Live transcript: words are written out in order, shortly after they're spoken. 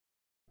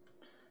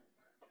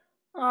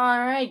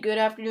Alright, good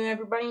afternoon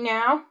everybody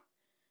now.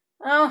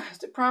 As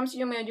I promised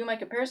you, I'm going to do my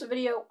comparison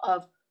video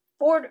of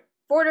four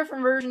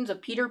different versions of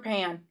Peter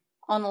Pan.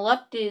 On the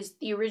left is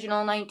the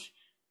original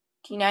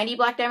 1990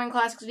 Black Diamond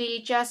Classics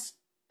VHS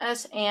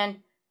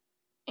and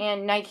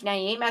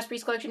 1998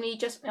 Masterpiece Collection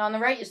VHS. And on the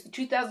right is the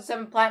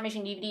 2007 Platinum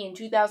Edition DVD and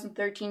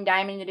 2013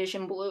 Diamond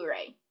Edition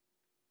Blu-ray.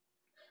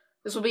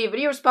 This will be a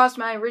video response to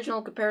my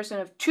original comparison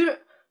of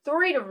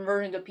three different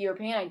versions of Peter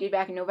Pan I did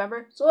back in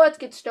November. So let's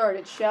get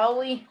started, shall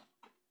we?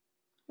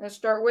 Let's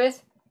start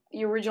with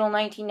the original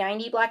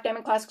 1990 Black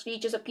Diamond Classics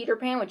VHS of Peter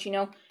Pan, which,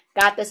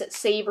 got this at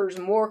Savers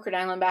in Orchard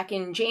Island back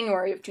in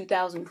January of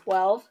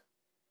 2012.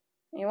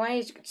 Anyway,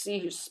 as you can see,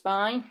 here's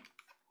spine.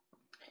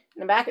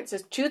 In the back, it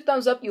says, 2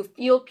 thumbs up, you'll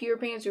feel Peter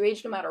Pan's your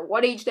age, no matter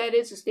what age that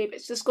is, to stay by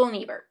Siskel and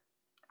Ebert.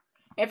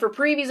 And for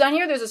previews on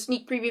here, there's a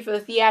sneak preview for the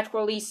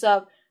theatrical release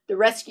of The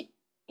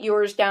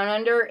Rescuers Down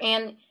Under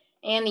and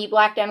the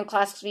Black Diamond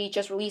Classics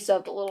VHS release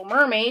of The Little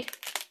Mermaid.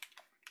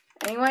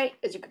 Anyway,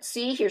 as you can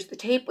see, here's the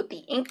tape with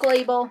the ink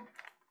label.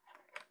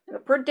 And the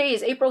print date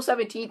is April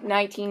 17th,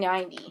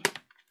 1990.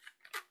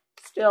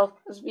 Still,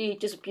 this will be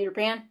just a Peter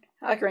Pan.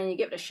 I recommend you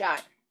give it a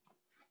shot.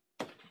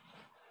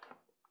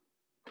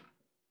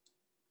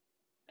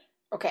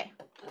 Okay.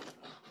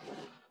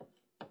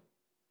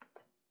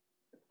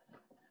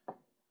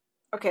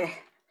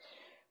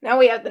 Now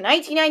we have the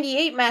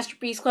 1998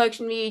 Masterpiece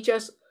Collection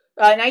VHS,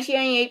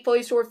 1998 Fully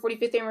Restored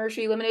 45th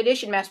Anniversary Limited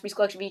Edition Masterpiece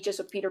Collection VHS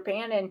of Peter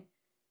Pan, and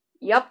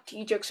yup,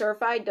 TJX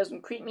certified,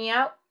 doesn't creep me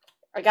out.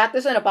 I got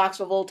this in a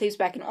box of old tapes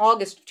back in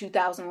August of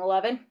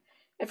 2011.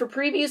 And for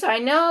previews, I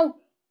know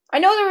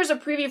there was a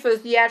preview for the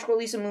theatrical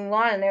release of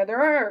Mulan in there.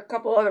 There are a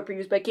couple other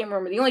previews, but I can't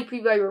remember. The only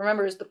preview I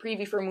remember is the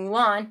preview for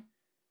Mulan.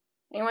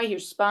 Anyway,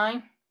 here's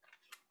spine.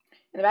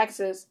 In the back it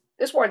says,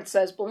 this one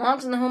says,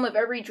 belongs in the home of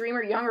every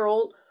dreamer, young or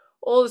old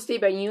is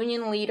stayed by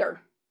Union Leader.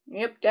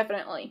 Yep,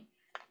 definitely.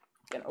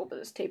 I'm going to open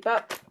this tape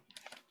up. As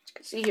you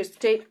can see, here's the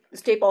tape.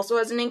 This tape also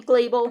has an ink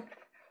label.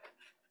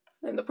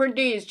 And the print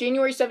date is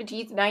January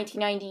 17th,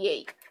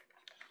 1998.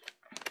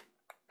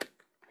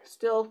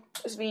 Still,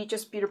 this will be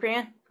just Peter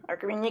Pan. I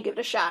recommend you give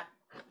it a shot.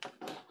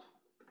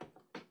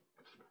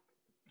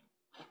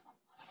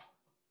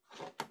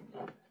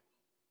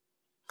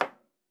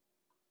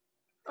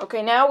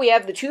 Okay, now we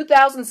have the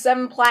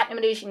 2007 Platinum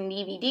Edition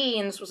DVD,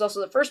 and this was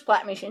also the first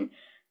Platinum Edition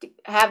to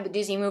have the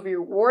Disney Movie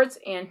Rewards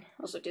and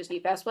also Disney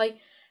Fast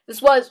Play.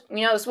 This was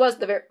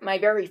my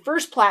very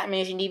first Platinum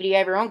Edition DVD I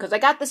ever owned, because I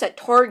got this at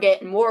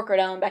Target in Orchard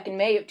Island back in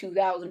May of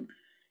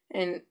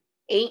 2008.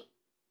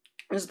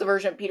 This is the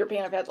version of Peter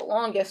Pan I've had the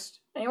longest.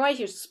 Anyway,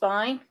 here's the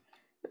spine.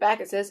 The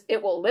back it says,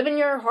 it will live in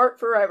your heart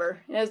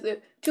forever. It has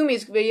the 2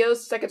 music videos.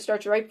 The second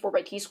starts right before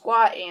by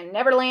T-Squad, and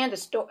Neverland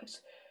is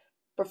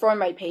performed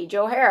by Paige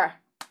O'Hara.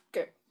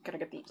 Okay, gotta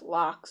get these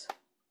locks.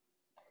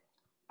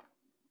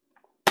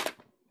 As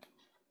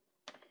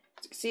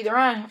you can see, they're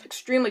on an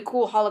extremely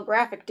cool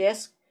holographic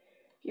disc.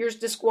 Here's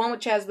disc 1,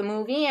 which has the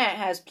movie, and it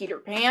has Peter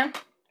Pan.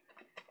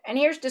 And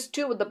here's disc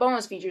 2 with the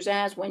bonus features, and it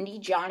has Wendy,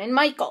 John, and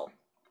Michael.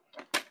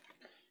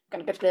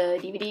 Gonna get the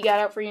DVD guide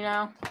out for you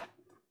now.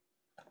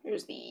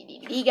 Here's the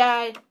DVD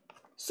guide.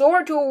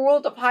 Soar to a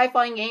world of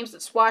high-flying games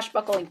that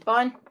swashbuckling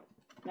fun.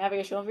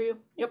 Navigation overview.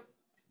 Yep.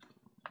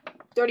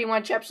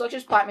 31 chapter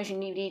selections. Platinum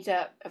Edition DVD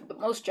to have the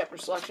most chapter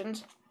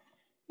selections.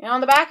 And on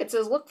the back it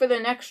says, look for the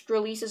next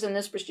releases in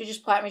this prestigious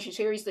Platinum Edition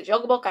series. The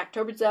Jungle Book,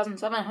 October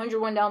 2007.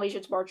 101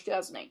 Dalmatians, March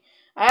 2008.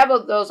 I have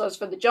both of those. As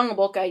for the Jungle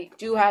Book, I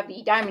do have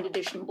the Diamond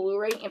Edition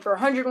Blu-ray. And for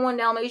 101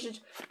 Dalmatians,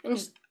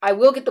 I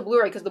will get the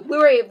Blu-ray, because the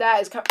Blu-ray of that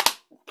is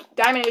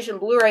Diamond Edition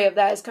Blu-ray of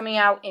that is coming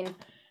out in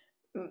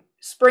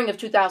spring of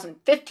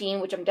 2015,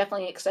 which I'm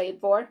definitely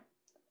excited for.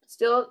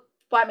 Still,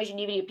 Platinum Edition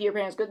DVD of Peter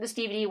Pan is good. This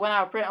DVD went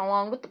out of print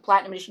along with the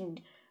Platinum Edition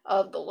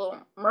of The Little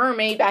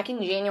Mermaid back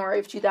in January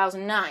of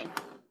 2009.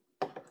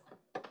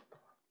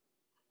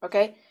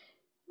 Okay,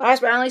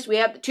 last but not least, we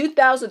have the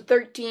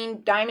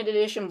 2013 Diamond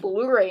Edition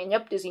Blu-ray, and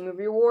yep, Disney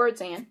Movie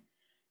Awards, I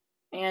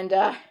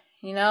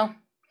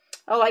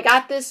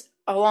got this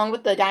along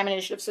with the Diamond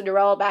Edition of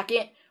Cinderella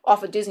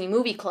off of Disney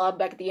Movie Club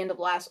back at the end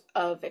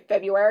of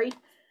February.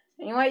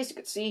 Anyways, you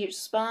can see here's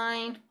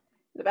spine. In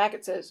the back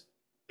it says,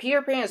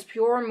 Peter Pan is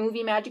pure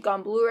movie magic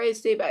on Blu-ray,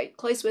 stayed by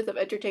Clay Smith of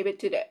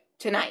Entertainment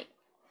Tonight.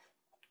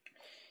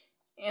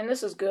 And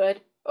this is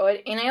good.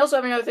 And I also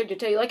have another thing to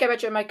tell you. Like I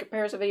mentioned in my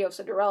comparison video of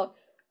Cinderella,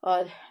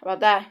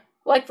 about that.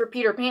 Like for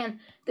Peter Pan,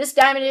 this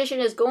Diamond Edition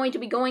is going to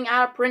be going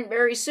out of print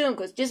very soon,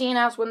 because Disney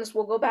announced when this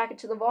will go back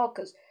into the vault,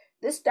 because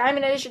this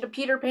Diamond Edition of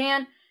Peter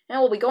Pan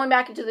will be going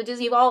back into the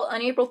Disney vault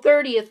on April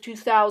 30th,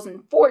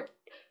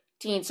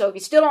 2014. So if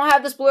you still don't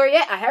have this Blu-ray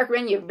yet, I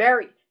recommend you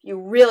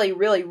really,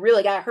 really,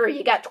 really gotta hurry.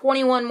 You got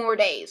 21 more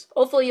days.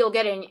 Hopefully you'll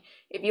get it.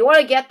 If you want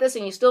to get this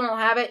and you still don't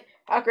have it,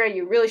 I recommend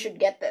you really should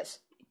get this.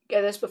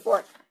 Get this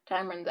before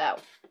time runs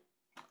out.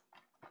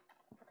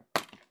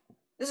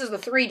 This is the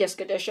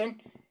 3-disc edition.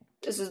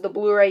 This is the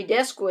Blu-ray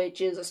disc, which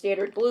is a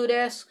standard blue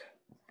disc.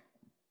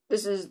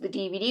 This is the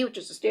DVD, which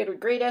is a standard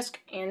gray disc.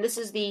 And this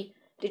is the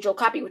digital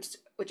copy, which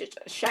is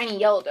a shiny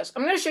yellow disc.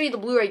 I'm going to show you the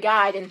Blu-ray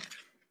guide, and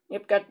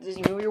Yep, got the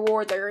Disney Movie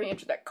Awards. I already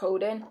entered that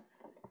code in.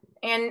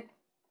 And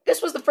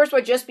this was the first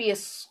one, just be a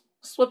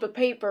slip of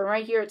paper.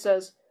 Right here it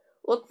says,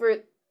 look for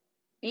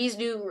these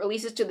new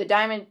releases to the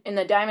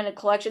Diamond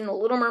Collection: The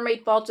Little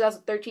Mermaid Fall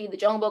 2013, The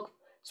Jungle Book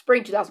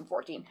Spring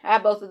 2014. I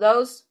have both of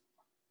those.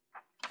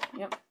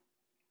 Yep.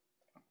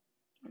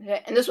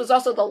 Okay. And this was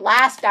also the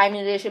last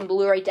Diamond Edition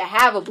Blu-ray to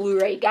have a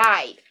Blu-ray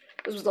guide.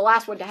 This was the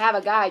last one to have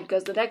a guide,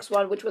 because the next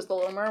one, which was The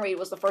Little Mermaid,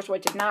 was the first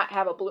one to not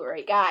have a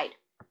Blu-ray guide.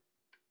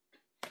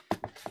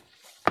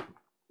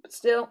 But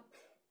still,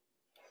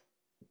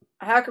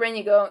 I recommend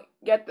you go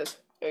get this.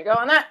 There you go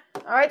on that.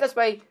 Alright, that's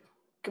my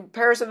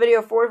comparison video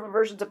of 4 different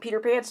versions of Peter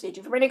Pan. Stay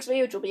tuned for my next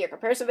video, which will be a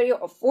comparison video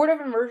of 4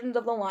 different versions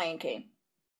of The Lion King.